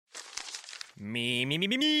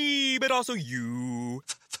Me, but also you.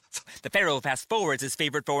 The Pharaoh fast forwards his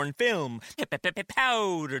favorite foreign film,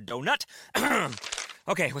 Powder Donut.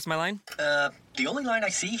 Okay, what's my line? The only line I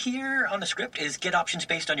see here on the script is get options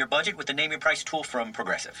based on your budget with the Name Your Price tool from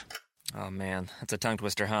Progressive. Oh man, that's a tongue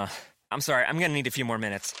twister, huh? I'm sorry, I'm gonna need a few more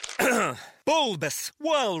minutes. Bulbous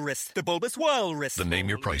Walrus, the Bulbous Walrus. The Name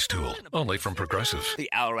Your Price tool, only from Progressive. The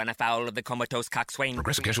owl ran afoul of the comatose coxswain.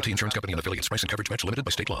 Progressive Casualty Insurance Company and affiliates. Price and coverage match limited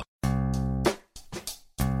by state law.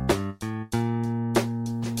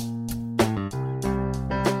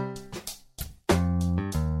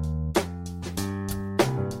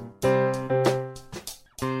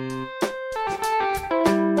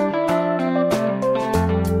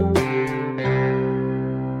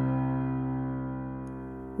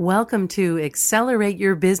 Welcome to Accelerate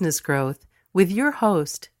Your Business Growth with your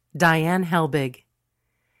host, Diane Helbig.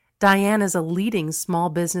 Diane is a leading small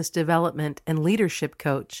business development and leadership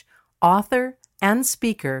coach, author, and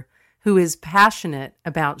speaker who is passionate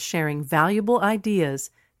about sharing valuable ideas,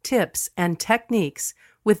 tips, and techniques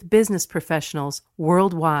with business professionals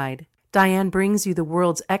worldwide. Diane brings you the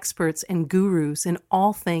world's experts and gurus in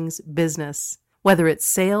all things business, whether it's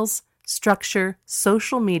sales, structure,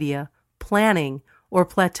 social media, planning, or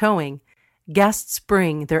plateauing. Guests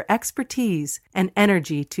bring their expertise and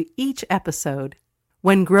energy to each episode.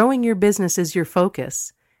 When growing your business is your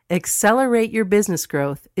focus, Accelerate Your Business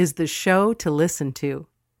Growth is the show to listen to.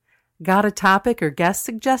 Got a topic or guest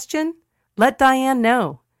suggestion? Let Diane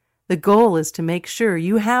know. The goal is to make sure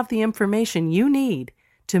you have the information you need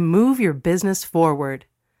to move your business forward.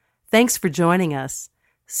 Thanks for joining us.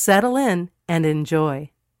 Settle in and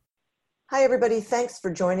enjoy. Hi, everybody. Thanks for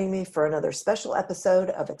joining me for another special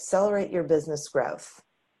episode of Accelerate Your Business Growth.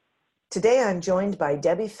 Today, I'm joined by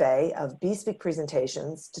Debbie Fay of BeSpeak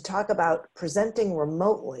Presentations to talk about presenting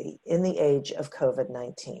remotely in the age of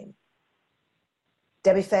COVID-19.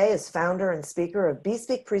 Debbie Fay is founder and speaker of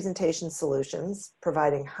BeSpeak Presentation Solutions,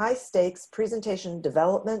 providing high-stakes presentation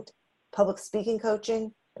development, public speaking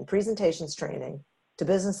coaching, and presentations training to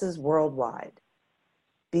businesses worldwide.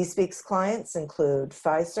 BeSpeak's clients include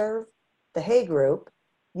Fiserv, the Hay Group,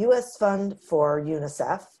 U.S. Fund for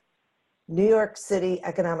UNICEF, New York City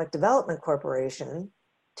Economic Development Corporation,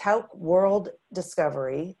 Tauk World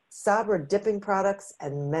Discovery, Sabra Dipping Products,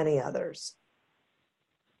 and many others.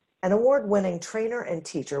 An award-winning trainer and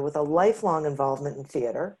teacher with a lifelong involvement in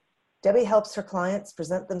theater, Debbie helps her clients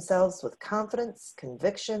present themselves with confidence,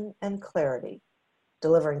 conviction, and clarity,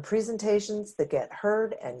 delivering presentations that get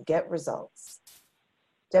heard and get results.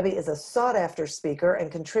 Debbie is a sought-after speaker and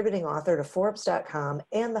contributing author to Forbes.com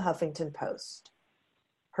and the Huffington Post.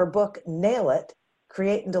 Her book, Nail It,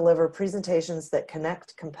 Create and Deliver Presentations That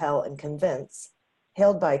Connect, Compel, and Convince,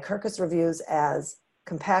 hailed by Kirkus Reviews as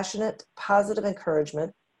compassionate, positive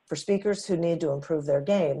encouragement for speakers who need to improve their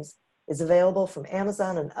games, is available from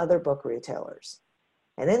Amazon and other book retailers.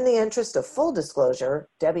 And in the interest of full disclosure,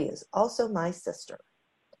 Debbie is also my sister.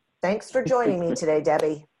 Thanks for joining me today,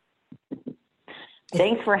 Debbie.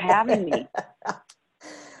 Thanks for having me.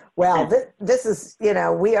 Well, this is,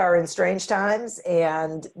 we are in strange times,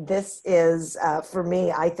 and this is, for me,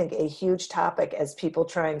 I think, a huge topic as people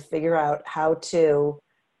try and figure out how to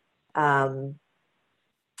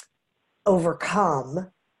overcome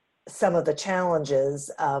some of the challenges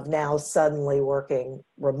of now suddenly working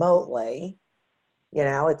remotely.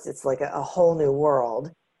 It's like a whole new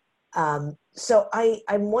world. So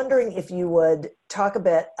I'm wondering if you would talk a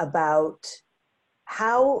bit about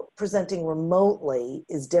how presenting remotely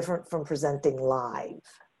is different from presenting live.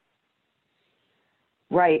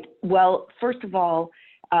 Right. Well, first of all,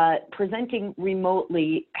 presenting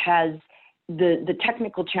remotely has the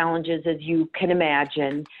technical challenges, as you can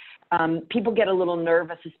imagine. People get a little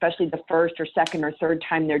nervous, especially the first or second or third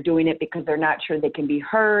time they're doing it, because they're not sure they can be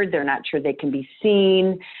heard, they're not sure they can be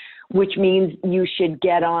seen, which means you should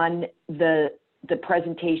get on the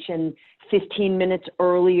presentation 15 minutes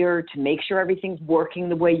earlier to make sure everything's working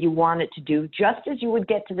the way you want it to do, just as you would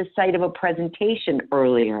get to the site of a presentation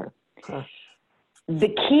earlier. Huh. The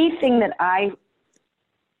key thing that I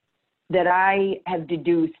have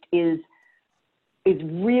deduced is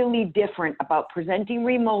really different about presenting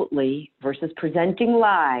remotely versus presenting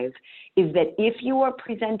live is that if you are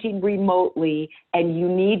presenting remotely and you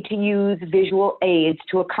need to use visual aids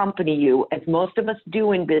to accompany you, as most of us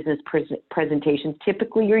do in business presentations,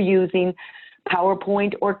 typically you're using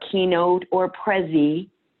PowerPoint or Keynote or Prezi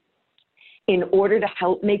in order to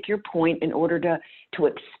help make your point, in order to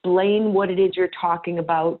explain what it is you're talking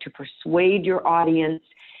about, to persuade your audience.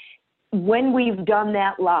 When we've done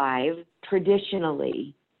that live,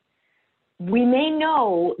 traditionally, we may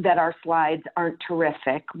know that our slides aren't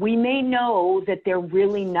terrific. We may know that they're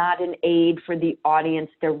really not an aid for the audience.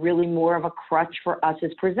 They're really more of a crutch for us as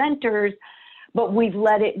presenters, but we've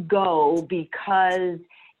let it go because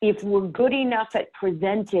if we're good enough at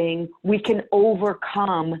presenting, we can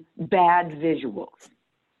overcome bad visuals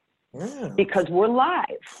because we're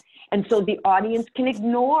live. And so the audience can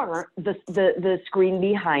ignore the screen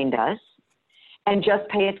behind us and just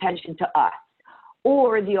pay attention to us.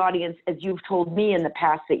 Or the audience, as you've told me in the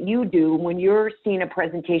past that you do, when you're seeing a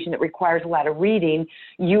presentation that requires a lot of reading,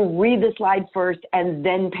 you read the slide first and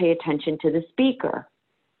then pay attention to the speaker.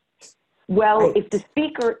 Well, if the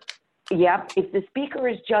speaker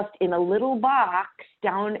is just in a little box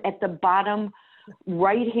down at the bottom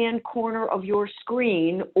right-hand corner of your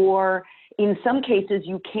screen, or in some cases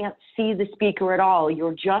you can't see the speaker at all,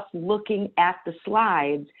 you're just looking at the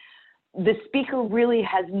slides, the speaker really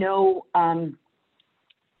has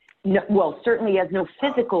certainly has no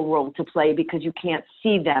physical role to play because you can't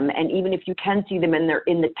see them. And even if you can see them and they're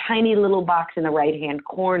in the tiny little box in the right-hand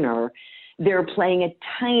corner, they're playing a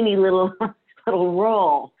tiny little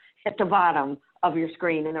role at the bottom of your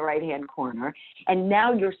screen in the right-hand corner. And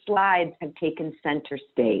now your slides have taken center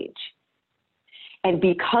stage. And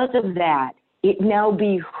because of that, it now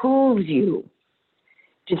behooves you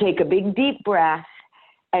to take a big deep breath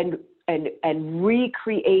and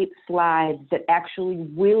recreate slides that actually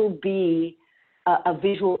will be a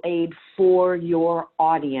visual aid for your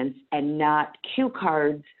audience and not cue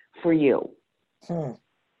cards for you.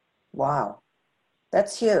 Wow.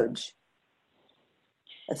 That's huge.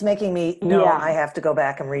 It's making me know I have to go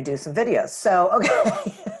back and redo some videos. So, okay.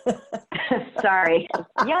 Sorry.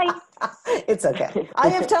 Yikes. It's okay. I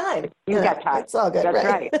have time. You got time. It's all good. That's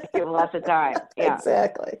right. You have lots of time. Yeah.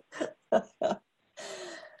 Exactly. That's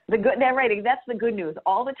the good news.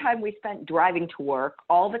 All the time we spent driving to work,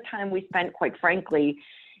 all the time we spent, quite frankly,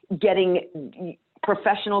 getting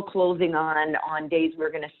professional clothing on days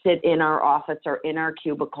we're going to sit in our office or in our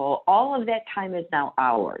cubicle, all of that time is now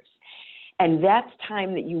ours. And that's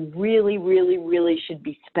time that you really, really, really should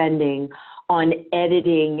be spending on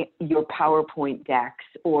editing your PowerPoint decks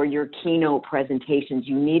or your keynote presentations.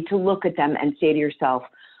 You need to look at them and say to yourself,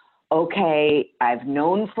 okay, I've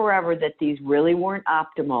known forever that these really weren't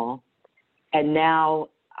optimal, and now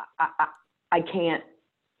I can't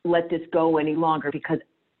let this go any longer, because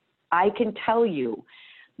I can tell you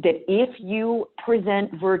that if you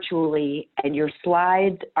present virtually and your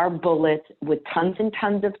slides are bullets with tons and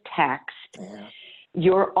tons of text,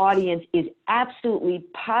 your audience is absolutely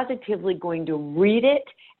positively going to read it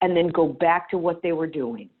and then go back to what they were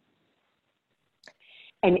doing.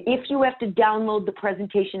 And if you have to download the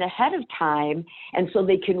presentation ahead of time, and so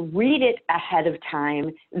they can read it ahead of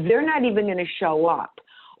time, they're not even going to show up.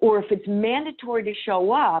 Or if it's mandatory to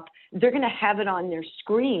show up, they're going to have it on their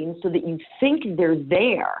screen so that you think they're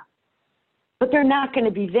there, but they're not going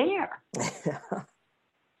to be there.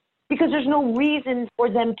 Because there's no reason for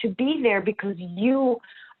them to be there, because you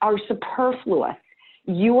are superfluous.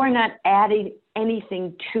 You are not adding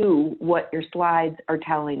anything to what your slides are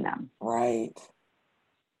telling them. Right.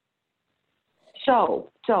 So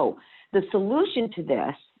the solution to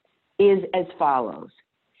this is as follows.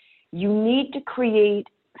 You need to create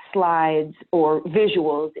slides or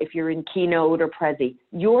visuals if you're in Keynote or Prezi.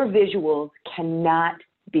 Your visuals cannot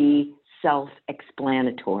be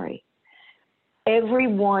self-explanatory. Every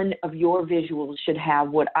one of your visuals should have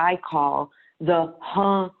what I call the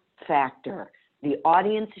factor. The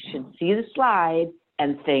audience should see the slide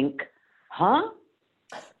and think,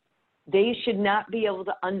 They should not be able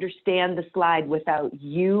to understand the slide without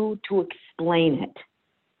you to explain it.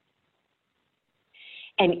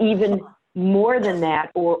 And even more than that,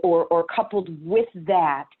 or coupled with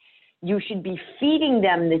that, you should be feeding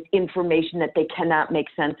them this information that they cannot make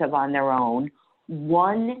sense of on their own,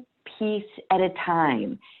 one piece at a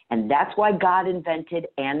time. And that's why God invented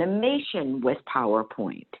animation with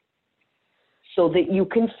PowerPoint, so that you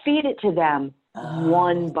can feed it to them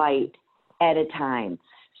one bite at a time,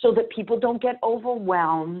 so that people don't get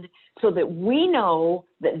overwhelmed, so that we know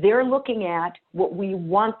that they're looking at what we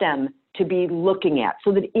want them to be looking at.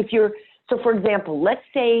 So that so for example, let's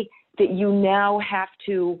say that you now have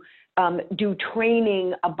to do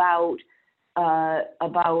training about a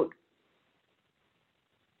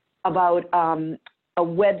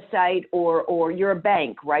website, or you're a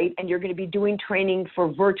bank, right? And you're going to be doing training for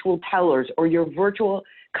virtual tellers or your virtual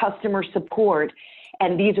customer support.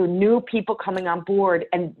 And these are new people coming on board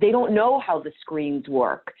and they don't know how the screens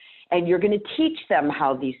work. And you're going to teach them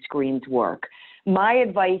how these screens work. My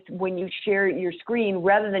advice when you share your screen,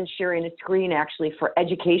 rather than sharing a screen actually for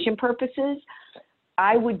education purposes,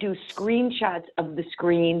 I would do screenshots of the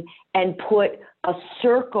screen and put a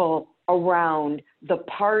circle around the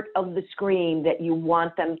part of the screen that you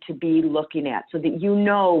want them to be looking at, so that you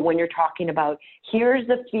know when you're talking about, here's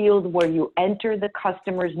the field where you enter the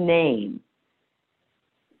customer's name.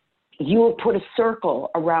 You will put a circle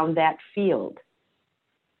around that field.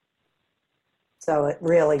 So it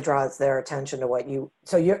really draws their attention to what you're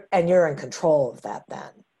in control of that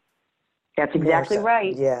then. That's exactly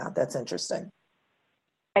right. Yeah, that's interesting.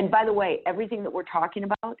 And by the way, everything that we're talking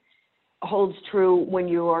about holds true when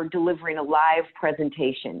you are delivering a live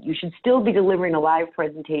presentation. You should still be delivering a live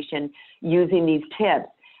presentation using these tips.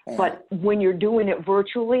 Yeah. But when you're doing it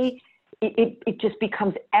virtually, it just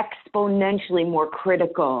becomes exponentially more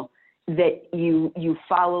critical that you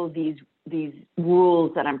follow these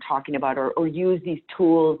rules that I'm talking about, or use these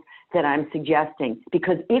tools that I'm suggesting.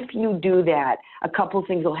 Because if you do that, a couple of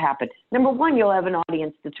things will happen. Number one, you'll have an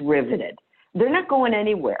audience that's riveted. They're not going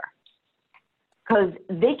anywhere because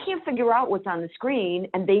they can't figure out what's on the screen,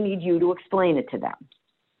 and they need you to explain it to them.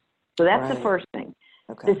 So that's the first thing.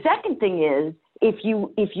 Okay. The second thing is, if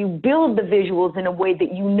you build the visuals in a way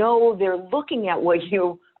that you know they're looking at what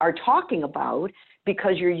you are talking about,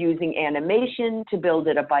 because you're using animation to build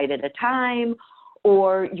it a bite at a time,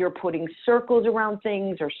 or you're putting circles around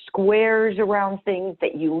things or squares around things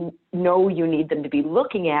that you know you need them to be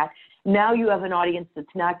looking at, now you have an audience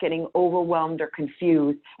that's not getting overwhelmed or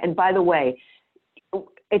confused. And by the way,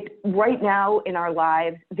 right now in our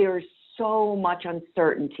lives, there's so much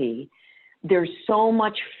uncertainty. There's so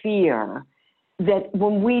much fear that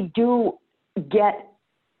when we do get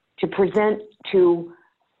to present to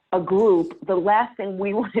a group, the last thing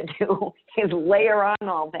we want to do is layer on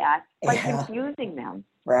all that by confusing them.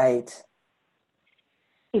 Right.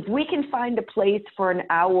 If we can find a place for an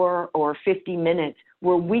hour or 50 minutes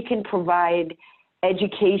where we can provide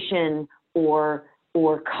education or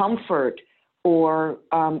comfort, or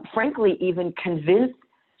frankly, even convince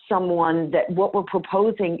someone that what we're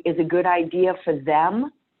proposing is a good idea for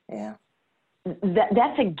them,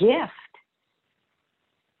 that's a gift.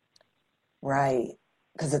 Right.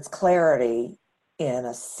 Because it's clarity in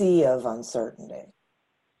a sea of uncertainty.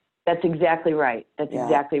 That's exactly right. That's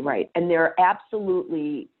exactly right. And there are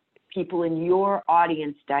absolutely people in your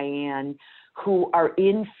audience, Diane, who are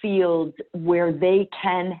in fields where they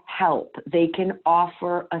can help. They can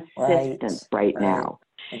offer assistance right now.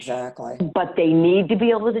 Exactly. But they need to be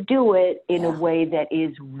able to do it in a way that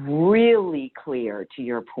is really clear, to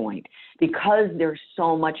your point, because there's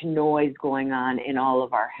so much noise going on in all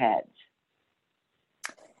of our heads.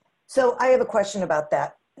 So I have a question about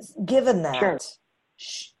that. Given that,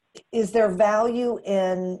 is there value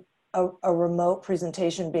in a remote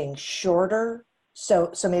presentation being shorter?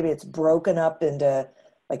 So maybe it's broken up into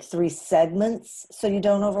like 3 segments so you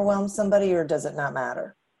don't overwhelm somebody, or does it not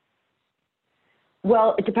matter?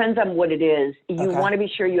 Well, it depends on what it is. You want to be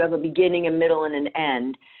sure you have a beginning, a middle, and an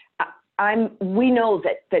end. We know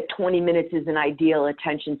that 20 minutes is an ideal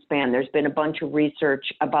attention span. There's been a bunch of research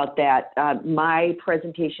about that. My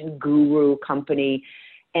presentation guru company,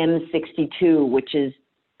 M62, which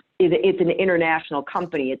it's an international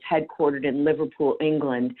company. It's headquartered in Liverpool,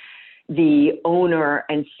 England. The owner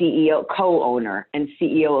and CEO, co-owner and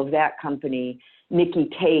CEO of that company, Nikki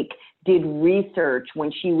Take, did research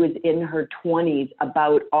when she was in her 20s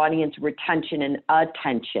about audience retention and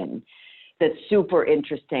attention. That's super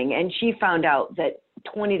interesting. And she found out that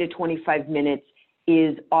 20 to 25 minutes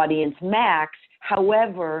is audience max.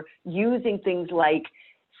 However, using things like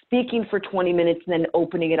speaking for 20 minutes and then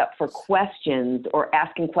opening it up for questions or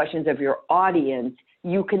asking questions of your audience,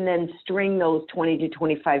 you can then string those 20 to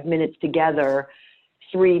 25 minutes together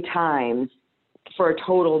 3 times for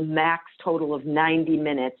a max total of 90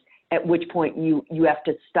 minutes, at which point you have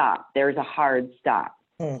to stop. There's a hard stop.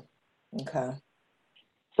 Okay.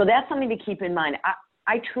 So that's something to keep in mind.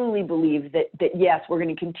 I truly believe that yes, we're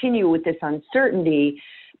going to continue with this uncertainty,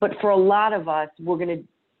 but for a lot of us, we're going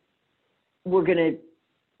to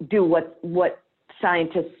do what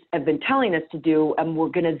scientists have been telling us to do, and we're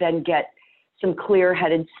going to then get some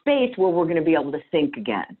clear-headed space where we're going to be able to think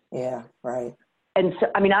again. Yeah, right. And so,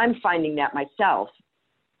 I mean, I'm finding that myself.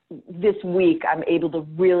 This week, I'm able to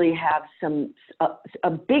really have some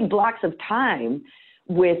big blocks of time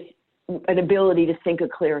with an ability to think a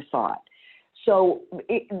clear thought. So,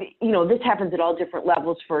 this happens at all different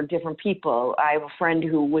levels for different people. I have a friend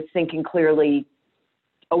who was thinking clearly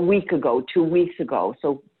a week ago, 2 weeks ago,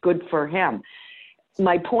 so good for him.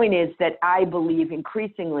 My point is that I believe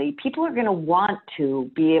increasingly people are going to want to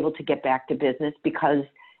be able to get back to business because,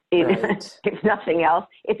 if nothing else,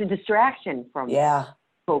 it's a distraction from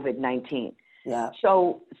COVID-19. Yeah.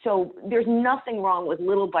 So there's nothing wrong with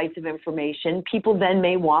little bites of information. People then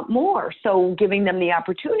may want more. So giving them the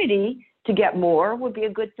opportunity to get more would be a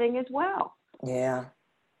good thing as well. Yeah.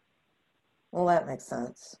 Well, that makes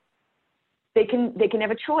sense. They can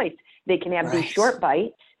have a choice. They can have these short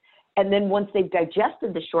bites. And then once they've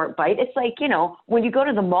digested the short bite, it's like, when you go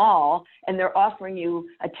to the mall and they're offering you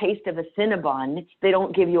a taste of a Cinnabon, they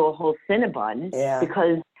don't give you a whole Cinnabon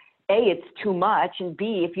because A, it's too much, and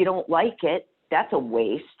B, if you don't like it, that's a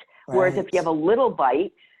waste. Right. Whereas if you have a little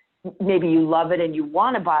bite, maybe you love it and you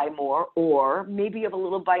want to buy more, or maybe you have a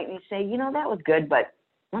little bite and you say, that was good, but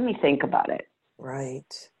let me think about it.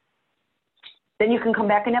 Right. Then you can come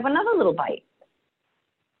back and have another little bite.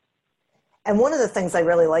 And one of the things I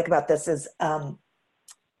really like about this is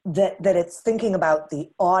that it's thinking about the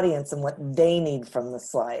audience and what they need from the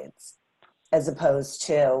slides, as opposed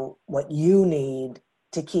to what you need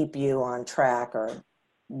to keep you on track or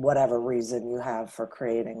whatever reason you have for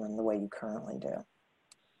creating them the way you currently do.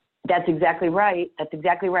 That's exactly right.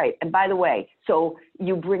 And by the way, so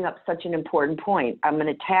you bring up such an important point. I'm going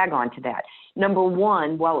to tag on to that. Number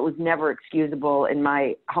one, while it was never excusable, in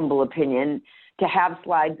my humble opinion, to have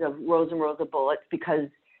slides of rows and rows of bullets because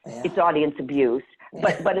it's audience abuse.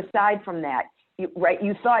 But aside from that,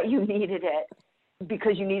 you thought you needed it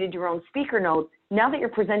because you needed your own speaker notes. Now that you're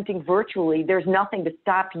presenting virtually, there's nothing to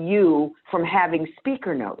stop you from having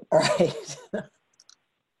speaker notes. Right.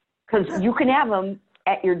 Because you can have them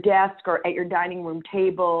at your desk or at your dining room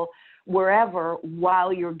table, wherever,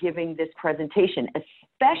 while you're giving this presentation,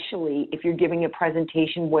 especially if you're giving a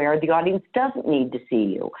presentation where the audience doesn't need to see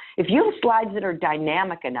you. If you have slides that are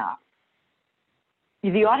dynamic enough,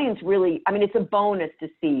 the audience really, it's a bonus to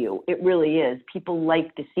see you. It really is. People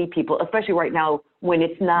like to see people, especially right now when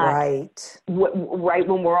it's not, right,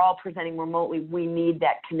 when we're all presenting remotely, we need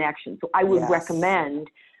that connection. So I would recommend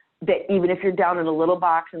that even if you're down in a little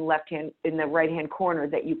box in the right-hand corner,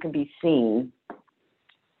 that you can be seen.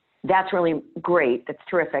 That's really great. That's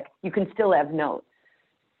terrific. You can still have notes.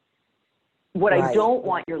 What I don't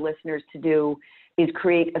want your listeners to do is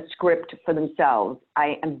create a script for themselves.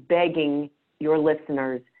 I am begging your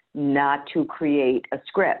listeners not to create a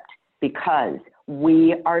script because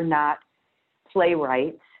we are not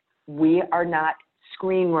playwrights. We are not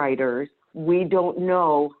screenwriters. We don't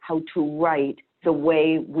know how to write the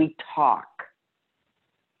way we talk.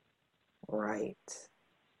 Right.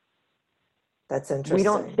 That's interesting. We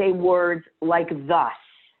don't say words like thus,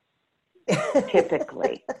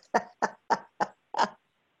 typically.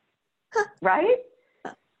 Right?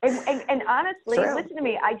 And honestly, True. Listen to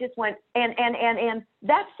me, I just went, and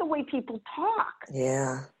that's the way people talk.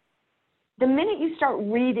 Yeah. The minute you start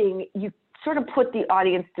reading, you sort of put the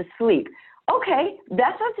audience to sleep. Okay,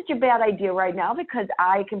 that's not such a bad idea right now because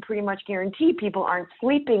I can pretty much guarantee people aren't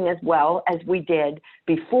sleeping as well as we did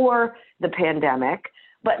before the pandemic,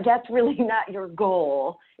 but that's really not your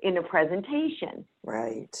goal in a presentation.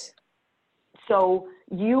 Right. So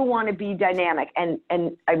you want to be dynamic, and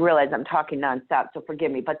I realize I'm talking nonstop, so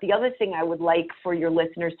forgive me, but the other thing I would like for your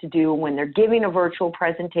listeners to do when they're giving a virtual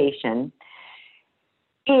presentation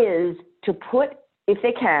is to put, if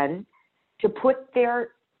they can, to put their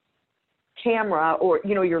camera or,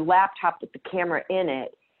 your laptop with the camera in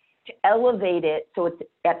it, to elevate it so it's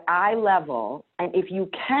at eye level, and if you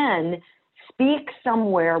can, speak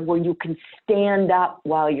somewhere where you can stand up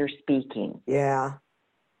while you're speaking. Yeah.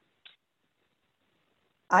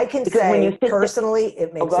 I can say personally,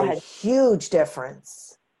 it makes a huge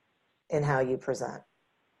difference in how you present.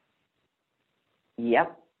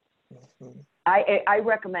 Yep. Mm-hmm. I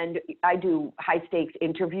recommend, I do high stakes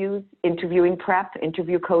interviewing prep,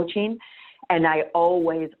 interview coaching. And I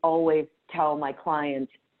always tell my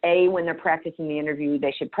clients, A, when they're practicing the interview,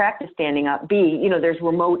 they should practice standing up. B, there's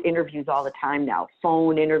remote interviews all the time now,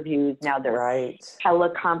 phone interviews. Now there's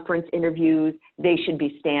teleconference interviews. They should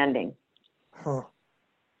be standing. Huh.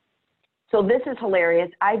 So this is hilarious.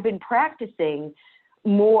 I've been practicing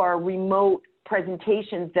more remote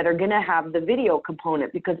presentations that are going to have the video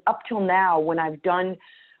component because up till now, when I've done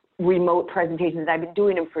remote presentations, I've been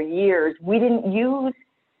doing them for years, we didn't use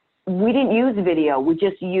video. We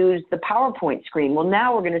just used the PowerPoint screen. Well,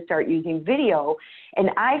 now we're going to start using video.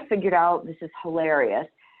 And I figured out, this is hilarious,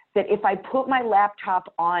 that if I put my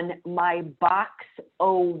laptop on my box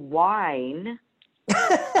of wine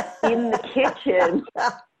in the kitchen,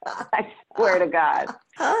 I swear to God,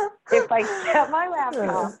 if I set my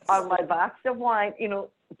laptop on my box of wine,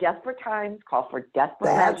 desperate times call for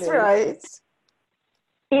desperate measures. That's right.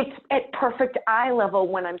 It's at perfect eye level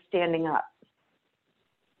when I'm standing up.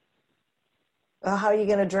 Well, how are you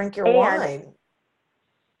going to drink your wine?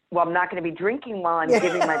 Well, I'm not going to be drinking while I'm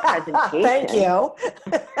giving my presentation. Thank you.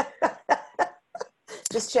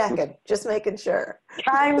 Just checking, just making sure.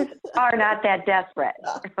 Times are not that desperate.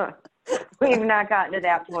 We've not gotten to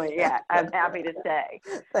that point yet, I'm happy to say.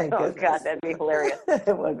 Thank goodness. God, that'd be hilarious.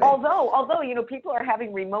 It would be. Although, you know, people are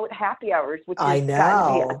having remote happy hours, which I has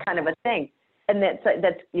gotten to know. be a kind of a thing. And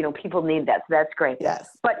that's you know, people need that, so that's great.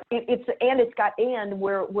 Yes. But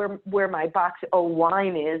where my box of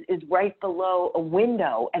wine is right below a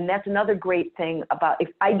window, and that's another great thing about if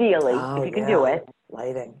you can do it.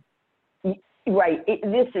 Lighting. Right.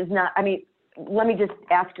 This is not, I mean, let me just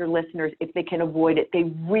ask your listeners if they can avoid it. They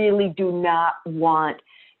really do not want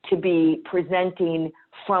to be presenting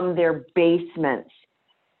from their basements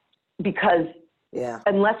because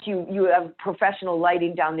unless you have professional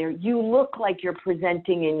lighting down there, you look like you're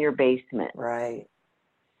presenting in your basement. Right.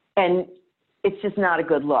 And it's just not a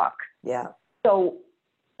good look. Yeah. So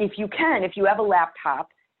if you have a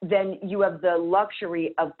laptop, then you have the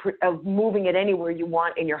luxury of moving it anywhere you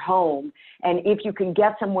want in your home. And if you can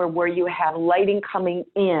get somewhere where you have lighting coming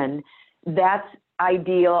in, that's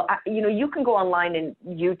ideal. You know, you can go online and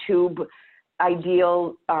YouTube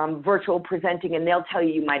ideal virtual presenting, and they'll tell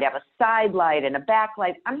you might have a side light and a back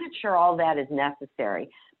light. I'm not sure all that is necessary,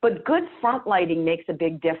 but good front lighting makes a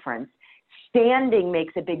big difference. Standing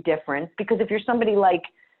makes a big difference because if you're somebody like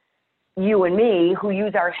you and me who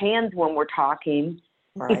use our hands when we're talking,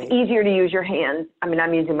 right. It's easier to use your hands. I mean,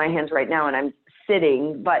 I'm using my hands right now and I'm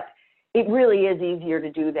sitting, but it really is easier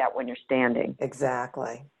to do that when you're standing.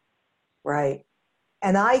 Exactly. Right.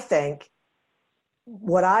 And I think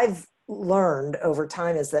what I've learned over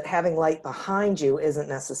time is that having light behind you isn't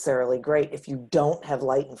necessarily great if you don't have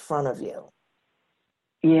light in front of you.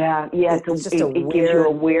 Yeah. It gives you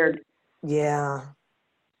a weird. Yeah.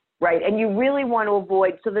 Right. And you really want to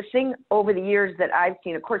avoid. So the thing over the years that I've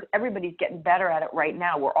seen, of course, everybody's getting better at it right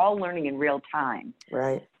now. We're all learning in real time.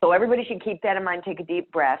 Right. So everybody should keep that in mind, take a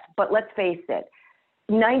deep breath. But let's face it,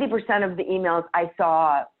 90% of the emails I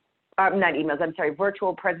saw,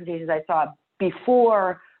 virtual presentations I saw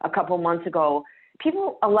before a couple months ago,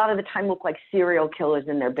 people a lot of the time look like serial killers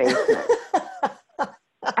in their basement.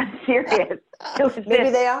 I'm serious.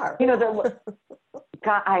 Maybe they are. You know,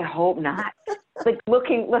 God, I hope not. Like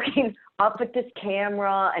looking up at this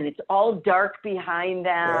camera and it's all dark behind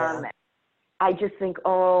them. Yeah. I just think,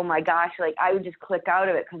 oh my gosh, like I would just click out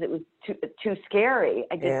of it because it was too scary.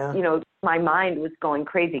 I just, you know, my mind was going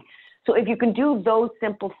crazy. So if you can do those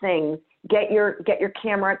simple things, get your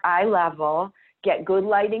camera at eye level, get good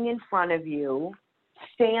lighting in front of you,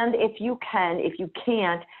 stand if you can. If you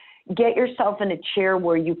can't, get yourself in a chair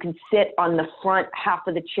where you can sit on the front half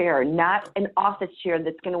of the chair, not an office chair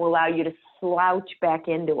that's going to allow you to slouch back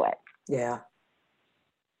into it. Yeah.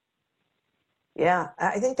 Yeah,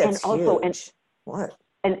 I think that's huge. What?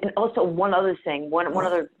 And also one other thing, one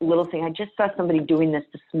other little thing. I just saw somebody doing this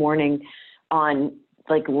morning on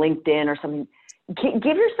like LinkedIn or something.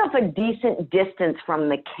 Give yourself a decent distance from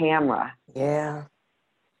the camera. Yeah.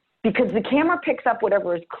 Because the camera picks up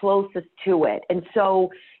whatever is closest to it. And so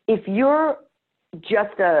if you're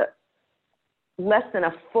just less than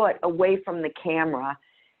a foot away from the camera,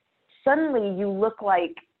 suddenly you look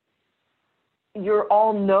like you're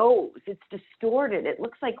all nose. It's distorted. It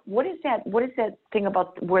looks like, what is that thing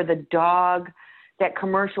about where the dog, that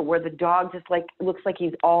commercial where the dog just like looks like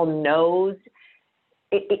he's all nose?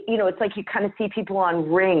 You know, it's like you kind of see people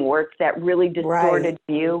on Ring where it's that really distorted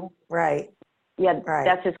view. Right. Yeah,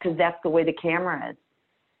 that's just because that's the way the camera is.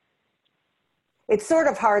 It's sort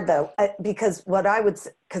of hard though, because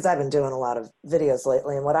because I've been doing a lot of videos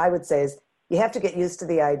lately, and what I would say is you have to get used to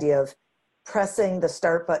the idea of pressing the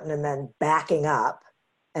start button and then backing up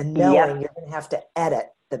and knowing you're going to have to edit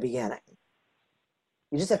the beginning.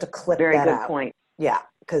 You just have to clip that out. Very good point. Yeah,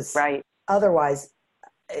 because otherwise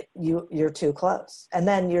you're too close. And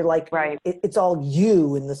then you're like, it's all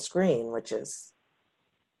you in the screen, which is,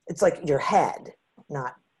 it's like your head,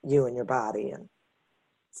 not you and your body. And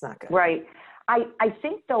it's not good. Right. I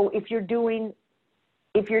think though, if you're doing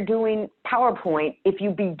PowerPoint, if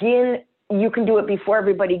you begin, you can do it before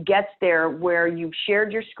everybody gets there where you've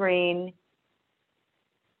shared your screen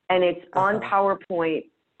and it's on PowerPoint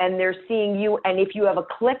and they're seeing you. And if you have a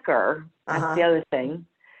clicker, that's the other thing.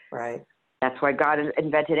 Right. That's why God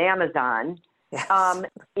invented Amazon. Yes.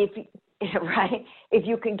 If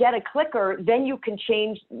you can get a clicker, then you can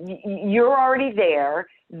change. You're already there.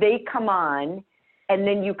 They come on, and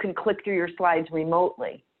then you can click through your slides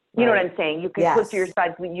remotely. You know what I'm saying? You can click through your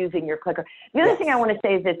slides using your clicker. The other thing I want to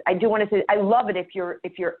say is this. I do want to say I love it if you're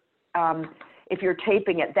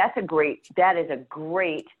taping it. That is a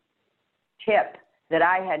great tip that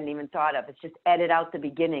I hadn't even thought of. It's just edit out the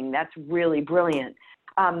beginning. That's really brilliant.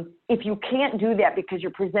 If you can't do that because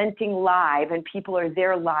you're presenting live and people are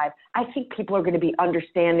there live, I think people are going to be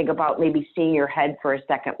understanding about maybe seeing your head for a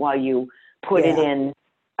second while you put it in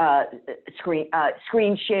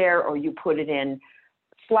screen share, or you put it in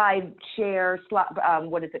slide share,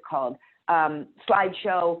 what is it called?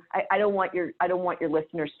 Slideshow. I don't want your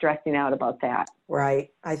listeners stressing out about that. Right.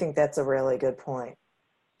 I think that's a really good point.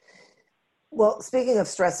 Well, speaking of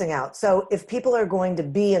stressing out, so if people are going to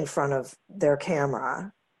be in front of their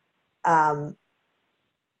camera, talk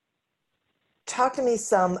to me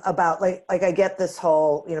some about like I get this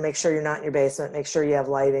whole, make sure you're not in your basement, make sure you have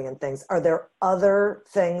lighting and things. Are there other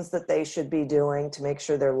things that they should be doing to make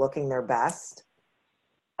sure they're looking their best?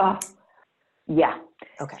 Yeah.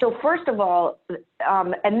 Okay. So first of all,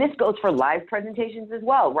 and this goes for live presentations as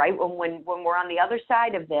well, right? When we're on the other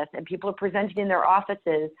side of this and people are presenting in their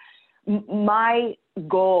offices, my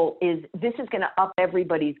goal is this is going to up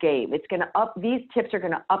everybody's game. These tips are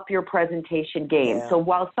going to up your presentation game. Yeah. So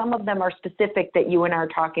while some of them are specific that you and I are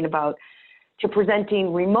talking about to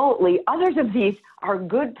presenting remotely, others of these are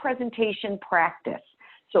good presentation practice.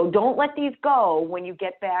 So don't let these go when you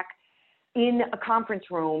get back in a conference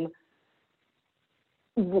room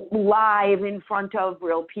live in front of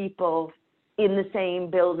real people in the same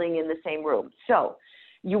building, in the same room. So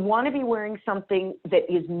you want to be wearing something that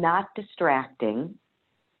is not distracting.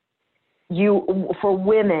 For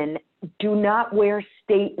women, do not wear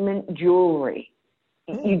statement jewelry.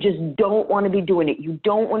 You just don't want to be doing it. You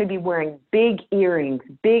don't want to be wearing big earrings,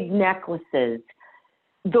 big necklaces.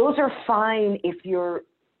 Those are fine if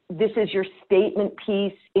this is your statement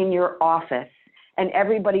piece in your office and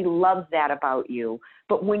everybody loves that about you.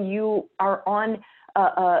 But when you are on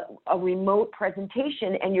a remote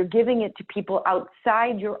presentation and you're giving it to people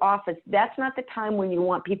outside your office, that's not the time when you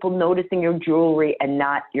want people noticing your jewelry and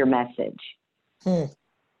not your message.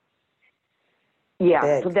 Yeah,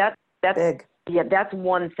 big. So that's big. Yeah, that's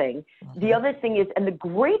one thing. The other thing is, and the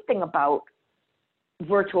great thing about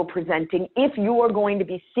virtual presenting, if you are going to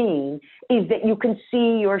be seen, is that you can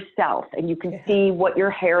see yourself and you can see what your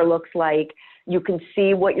hair looks like. You can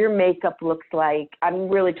see what your makeup looks like. I'm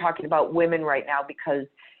really talking about women right now because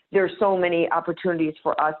there's so many opportunities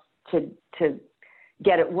for us to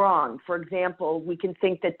get it wrong. For example, we can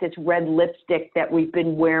think that this red lipstick that we've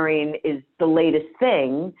been wearing is the latest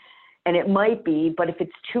thing, and it might be, but if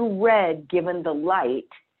it's too red given the light,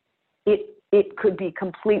 it could be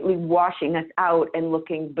completely washing us out and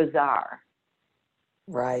looking bizarre.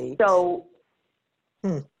 Right. So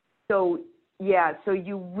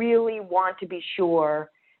you really want to be sure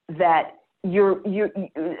that you're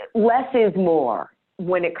less is more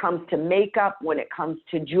when it comes to makeup, when it comes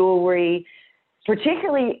to jewelry,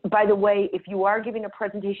 particularly, by the way, if you are giving a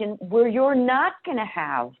presentation where you're not going to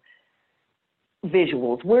have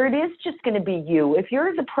visuals, where it is just going to be you. If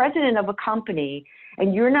you're the president of a company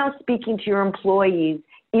and you're now speaking to your employees,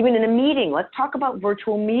 even in a meeting, let's talk about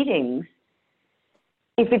virtual meetings.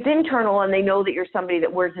 If it's internal and they know that you're somebody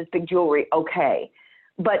that wears this big jewelry, okay.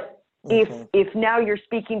 But if now you're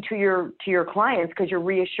speaking to your clients because you're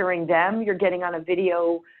reassuring them, you're getting on a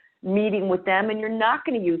video meeting with them, and you're not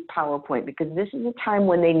going to use PowerPoint because this is a time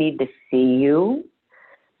when they need to see you.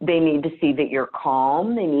 They need to see that you're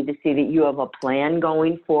calm. They need to see that you have a plan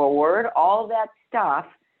going forward. All that stuff,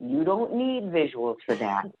 you don't need visuals for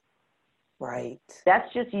that. Right.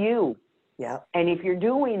 That's just you. Yeah. And if you're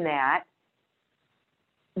doing that,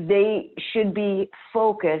 they should be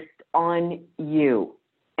focused on you.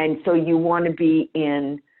 And so you want to be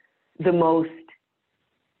in the most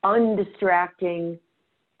undistracting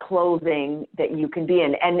clothing that you can be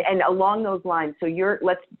in. And along those lines, so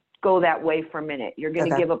let's go that way for a minute. You're going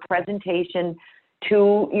to give a presentation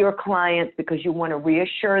to your clients because you want to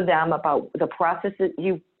reassure them about the processes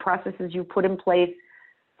you put in place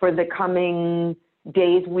for the coming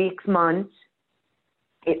days, weeks, months.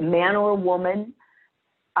 Man or woman,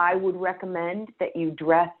 I would recommend that you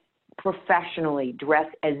dress professionally, dress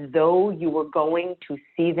as though you were going to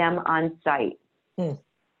see them on site.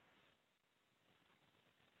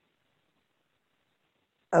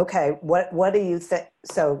 Okay, what do you think?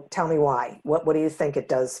 So tell me why. What do you think it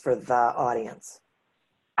does for the audience?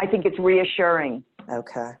 I think it's reassuring.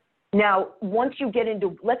 Okay. Now, once you get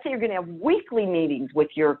into, let's say you're going to have weekly meetings with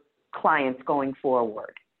your clients going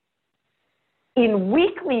forward. In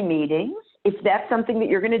weekly meetings, if that's something that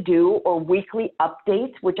you're going to do, or weekly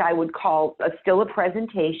updates, which I would call still a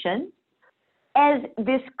presentation, as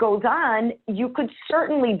this goes on, you could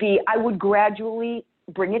certainly I would gradually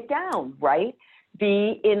bring it down, right?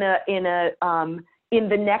 Be in in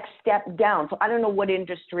the next step down. So I don't know what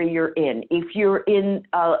industry you're in. If you're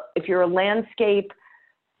a landscape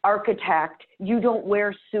architect, you don't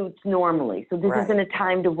wear suits normally. So this isn't a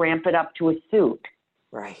time to ramp it up to a suit.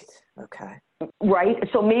 Right. Okay. Right.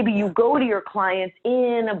 So maybe you go to your clients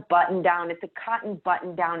in a button down. It's a cotton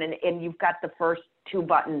button down, and you've got the first 2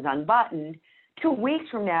 buttons unbuttoned. 2 weeks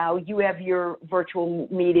from now, you have your virtual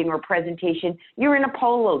meeting or presentation. You're in a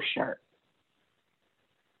polo shirt.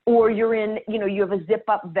 Or you're in, you have a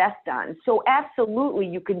zip-up vest on. So absolutely,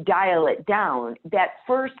 you can dial it down. That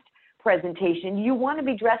first presentation, you want to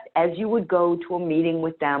be dressed as you would go to a meeting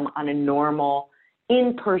with them on a normal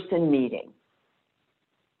in-person meeting.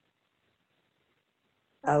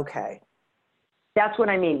 Okay. That's what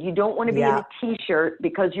I mean. You don't want to be in a T-shirt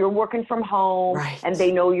because you're working from home and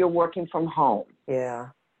they know you're working from home. Yeah.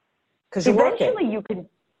 Because eventually you can,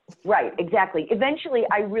 right, exactly. Eventually,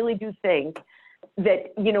 I really do think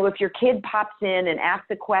that, if your kid pops in and asks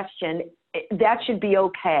a question, that should be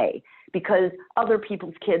okay because other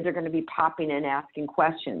people's kids are going to be popping in asking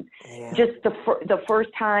questions. Yeah. Just the first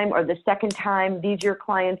time or the second time, these are your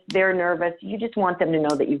clients, they're nervous. You just want them to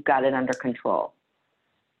know that you've got it under control.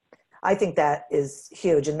 I think that is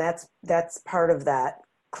huge. And that's part of that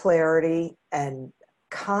clarity and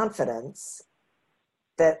confidence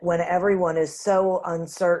that when everyone is so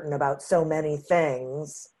uncertain about so many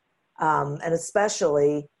things, and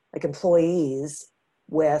especially like employees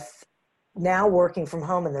with now working from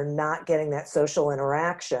home and they're not getting that social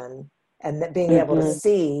interaction and that being able to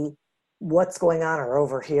see what's going on or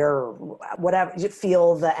over here or whatever, you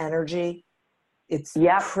feel the energy. It's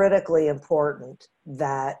critically important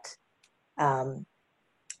that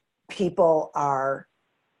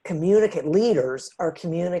leaders are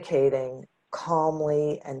communicating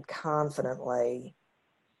calmly and confidently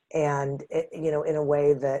and, in a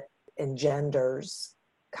way that engenders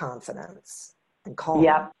confidence and calm.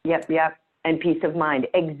 Yep. And peace of mind.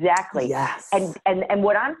 Exactly. Yes. And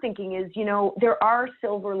what I'm thinking is, there are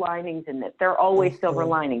silver linings in this. There are always silver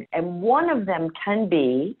linings. And one of them can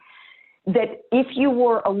be that if you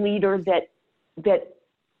were a leader that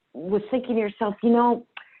was thinking to yourself,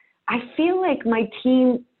 I feel like my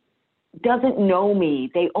team doesn't know me.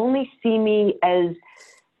 They only see me as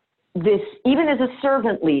this, even as a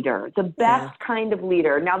servant leader, the best kind of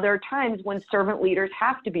leader. Now, there are times when servant leaders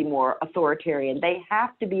have to be more authoritarian. They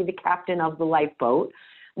have to be the captain of the lifeboat.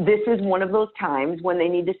 This is one of those times when they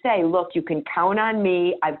need to say, look, you can count on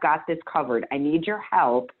me. I've got this covered. I need your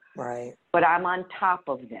help, right? But I'm on top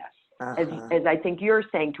of this, as I think you're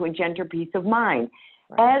saying, to engender peace of mind.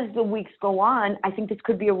 Right. As the weeks go on, I think this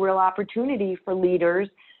could be a real opportunity for leaders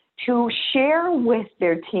to share with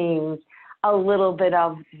their teams a little bit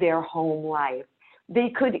of their home life.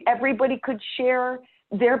 Everybody could share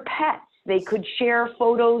their pets. They could share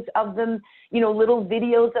photos of them, little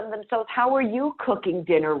videos of themselves. How are you cooking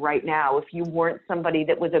dinner right now if you weren't somebody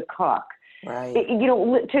that was a cook? Right.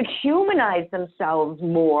 To humanize themselves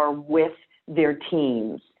more with their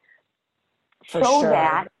teams. For sure.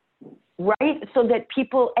 That, right? So that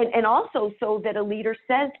people, and also so that a leader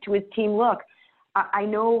says to his team, look, I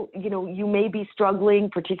know, you may be struggling,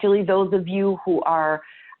 particularly those of you who are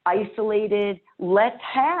isolated. Let's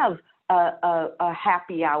have a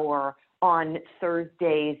happy hour on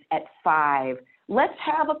Thursdays at 5. Let's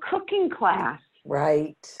have a cooking class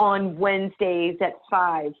on Wednesdays at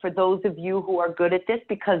 5 for those of you who are good at this,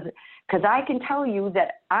 because I can tell you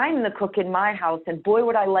that I'm the cook in my house, and boy,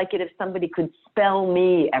 would I like it if somebody could spell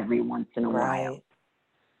me every once in a while.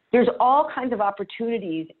 There's all kinds of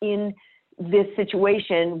opportunities in this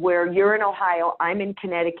situation where you're in Ohio, I'm in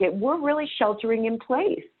Connecticut. We're really sheltering in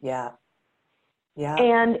place. Yeah.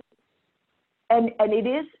 And it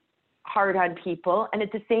is hard on people, and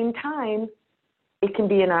at the same time, it can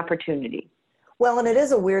be an opportunity. Well, and it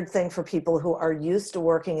is a weird thing for people who are used to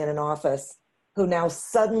working in an office who now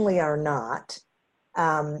suddenly are not.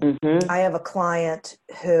 I have a client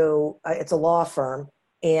who, it's a law firm,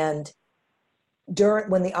 and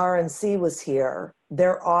when the RNC was here,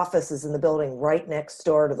 their office is in the building right next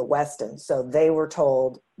door to the Westin. So they were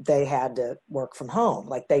told they had to work from home.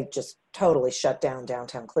 Like they just totally shut down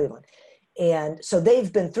downtown Cleveland. And so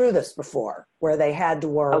they've been through this before where they had to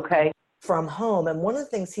work from home. And one of the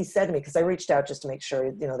things he said to me, because I reached out just to make sure,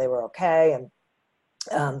 they were okay. And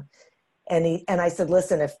I said,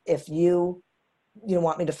 listen, if you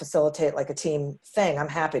want me to facilitate like a team thing, I'm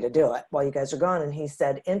happy to do it while you guys are gone. And he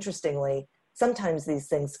said, interestingly, sometimes these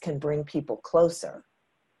things can bring people closer,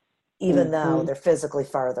 even though they're physically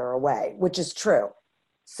farther away, which is true.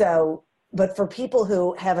 So, but for people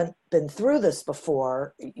who haven't been through this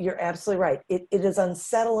before, you're absolutely right. It is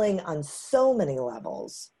unsettling on so many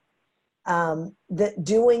levels that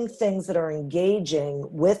doing things that are engaging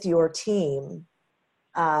with your team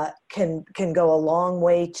can go a long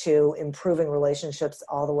way to improving relationships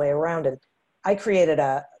all the way around. And I created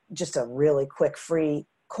just a really quick free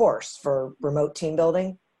course for remote team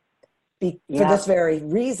building for this very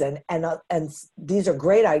reason. And these are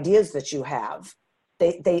great ideas that you have.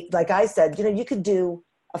 They like I said, you could do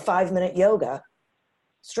a 5-minute yoga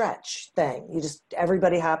stretch thing.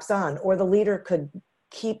 Everybody hops on, or the leader could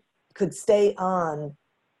stay on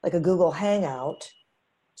like a Google Hangout,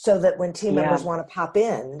 so that when team members want to pop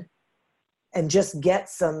in and just get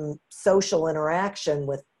some social interaction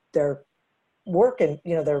with their work and,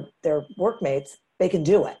 their workmates, they can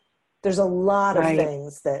do it. There's a lot of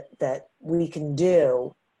things that we can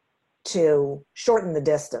do to shorten the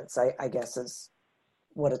distance, I guess is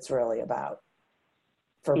what it's really about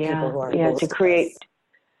for people who are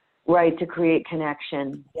to create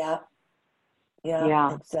connection. Yeah,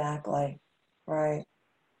 exactly. Right.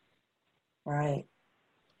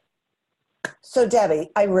 So Debbie,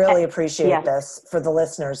 I really appreciate this for the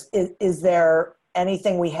listeners. Is there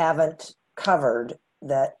anything we haven't covered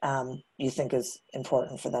that you think is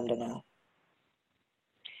important for them to know?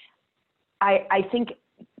 I think,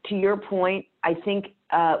 to your point,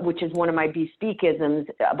 which is one of my bespeakisms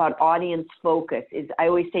about audience focus, is I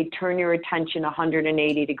always say turn your attention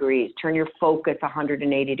 180 degrees, turn your focus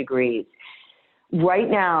 180 degrees. Right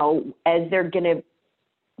now, as they're going to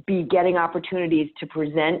be getting opportunities to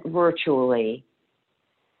present virtually,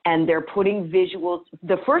 and they're putting visuals,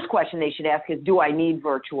 the first question they should ask is, do I need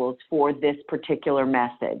virtuals for this particular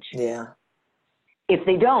message? Yeah. If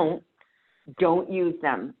they don't use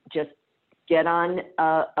them. Just get on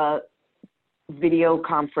a video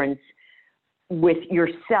conference with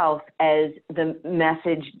yourself as the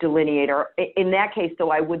message delineator. In that case, though,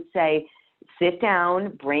 I would say, sit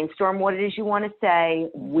down, brainstorm what it is you want to say,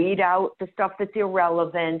 weed out the stuff that's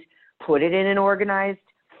irrelevant, put it in an organized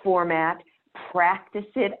format, practice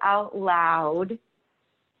it out loud,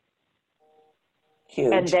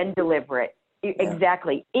 and then deliver it. Yeah.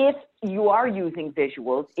 Exactly. If you are using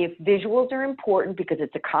visuals, if visuals are important because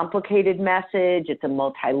it's a complicated message, it's a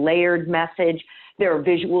multi-layered message, there are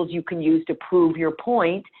visuals you can use to prove your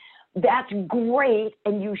point, that's great,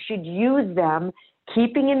 and you should use them,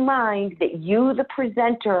 keeping in mind that you, the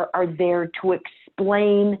presenter, are there to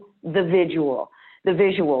explain the visual.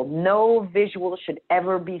 No visual should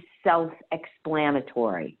ever be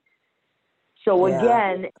self-explanatory. So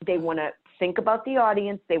again, they want to think about the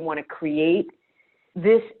audience. They want to create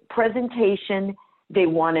this presentation. They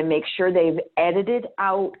want to make sure they've edited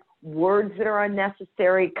out words that are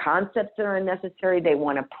unnecessary, concepts that are unnecessary. They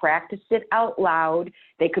want to practice it out loud.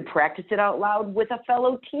 They could practice it out loud with a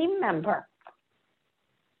fellow team member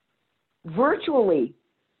virtually,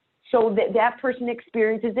 so that person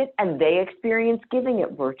experiences it and they experience giving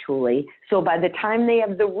it virtually. So by the time they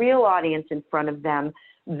have the real audience in front of them,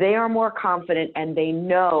 they are more confident and they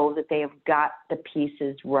know that they have got the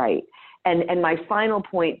pieces right. And my final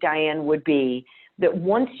point, Diane, would be that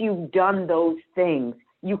once you've done those things,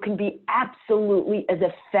 you can be absolutely as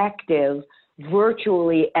effective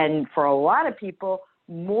virtually, and for a lot of people,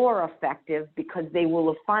 more effective, because they will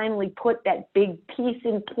have finally put that big piece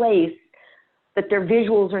in place that their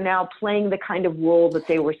visuals are now playing the kind of role that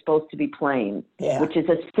they were supposed to be playing, which is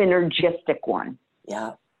a synergistic one.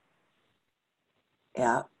 Yeah.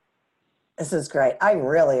 This is great. I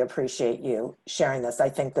really appreciate you sharing this. I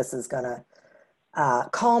think this is going to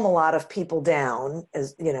calm a lot of people down,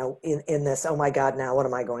 as in this, oh my God, now what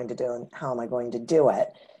am I going to do and how am I going to do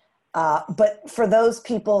it? But for those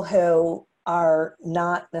people who are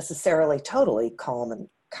not necessarily totally calm and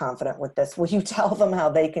confident with this, will you tell them how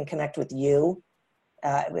they can connect with you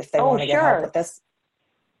if they want to get help with this?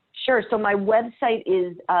 Sure. So my website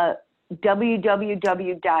is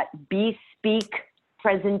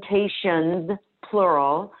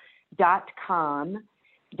www.bespeakpresentations.com.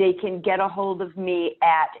 They can get a hold of me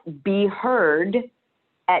at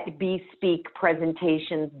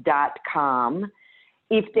bespeakpresentations.com.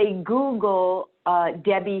 If they Google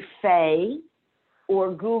Debbie Fay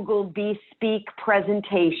or Google Bespeak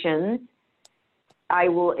Presentations, I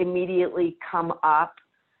will immediately come up.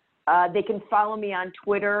 They can follow me on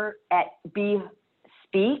Twitter at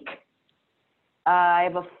Bespeak. I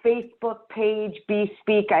have a Facebook page,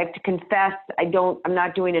 Bespeak. I have to confess, I'm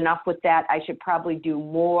not doing enough with that. I should probably do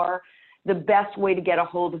more. The best way to get a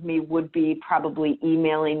hold of me would be probably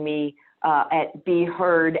emailing me at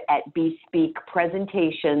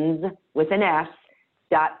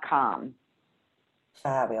beheard@bespeakpresentations.com.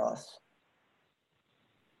 Fabulous.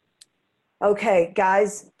 Okay,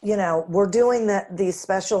 guys, we're doing these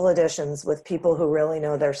special editions with people who really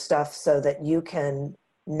know their stuff so that you can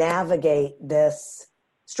navigate this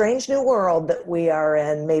strange new world that we are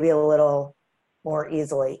in maybe a little more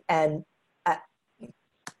easily, and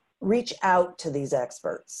reach out to these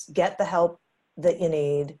experts. Get the help that you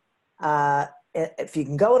need. If you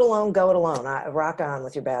can go it alone, go it alone. Rock on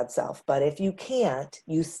with your bad self. But if you can't,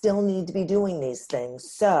 you still need to be doing these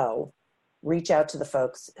things. So reach out to the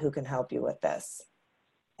folks who can help you with this.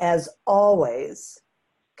 As always,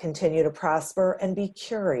 continue to prosper and be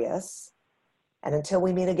curious. And until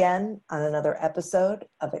we meet again on another episode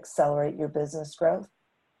of Accelerate Your Business Growth,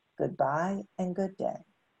 goodbye and good day.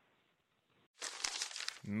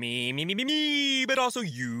 Me, but also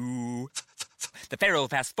you. The Pharaoh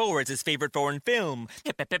fast forwards his favorite foreign film,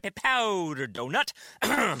 Powder Donut.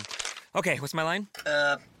 Okay, what's my line?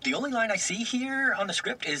 The only line I see here on the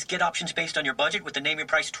script is get options based on your budget with the Name Your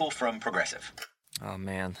Price tool from Progressive. Oh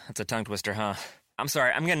man, that's a tongue twister, huh? I'm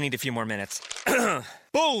sorry, I'm gonna need a few more minutes.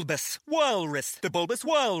 Bulbous Walrus, the Bulbous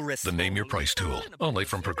Walrus. The Name Your Price tool, only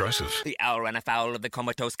from Progressive. The owl ran afoul of the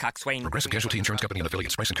comatose coxswain. Progressive Casualty Insurance Company and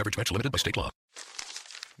affiliates. Price and coverage match limited by state law.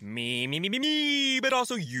 Me, but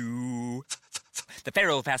also you. The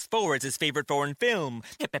Pharaoh fast forwards his favorite foreign film,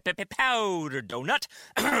 Powder Donut.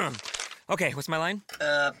 Okay, what's my line?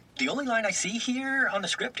 The only line I see here on the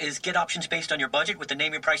script is get options based on your budget with the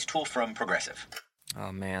Name Your Price tool from Progressive.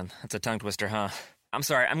 Oh man, that's a tongue twister, huh? I'm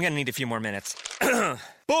sorry, I'm gonna need a few more minutes.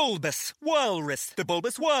 Bulbous Walrus, the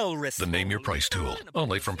Bulbous Walrus. The Name Your Price tool,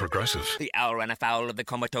 only from Progressive. The owl ran afoul of the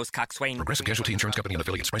comatose coxswain. Progressive Casualty Insurance Company and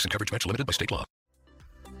affiliates. Price and coverage match limited by state law.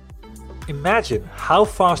 Imagine how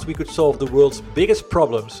fast we could solve the world's biggest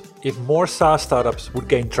problems if more SaaS startups would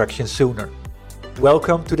gain traction sooner.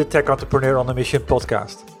 Welcome to the Tech Entrepreneur on a Mission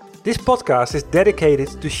podcast. This podcast is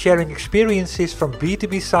dedicated to sharing experiences from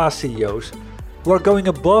B2B SaaS CEOs who are going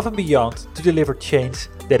above and beyond to deliver change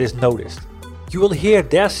that is noticed. You will hear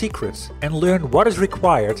their secrets and learn what is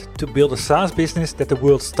required to build a SaaS business that the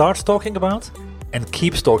world starts talking about and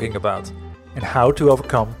keeps talking about, and how to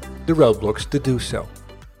overcome the roadblocks to do so.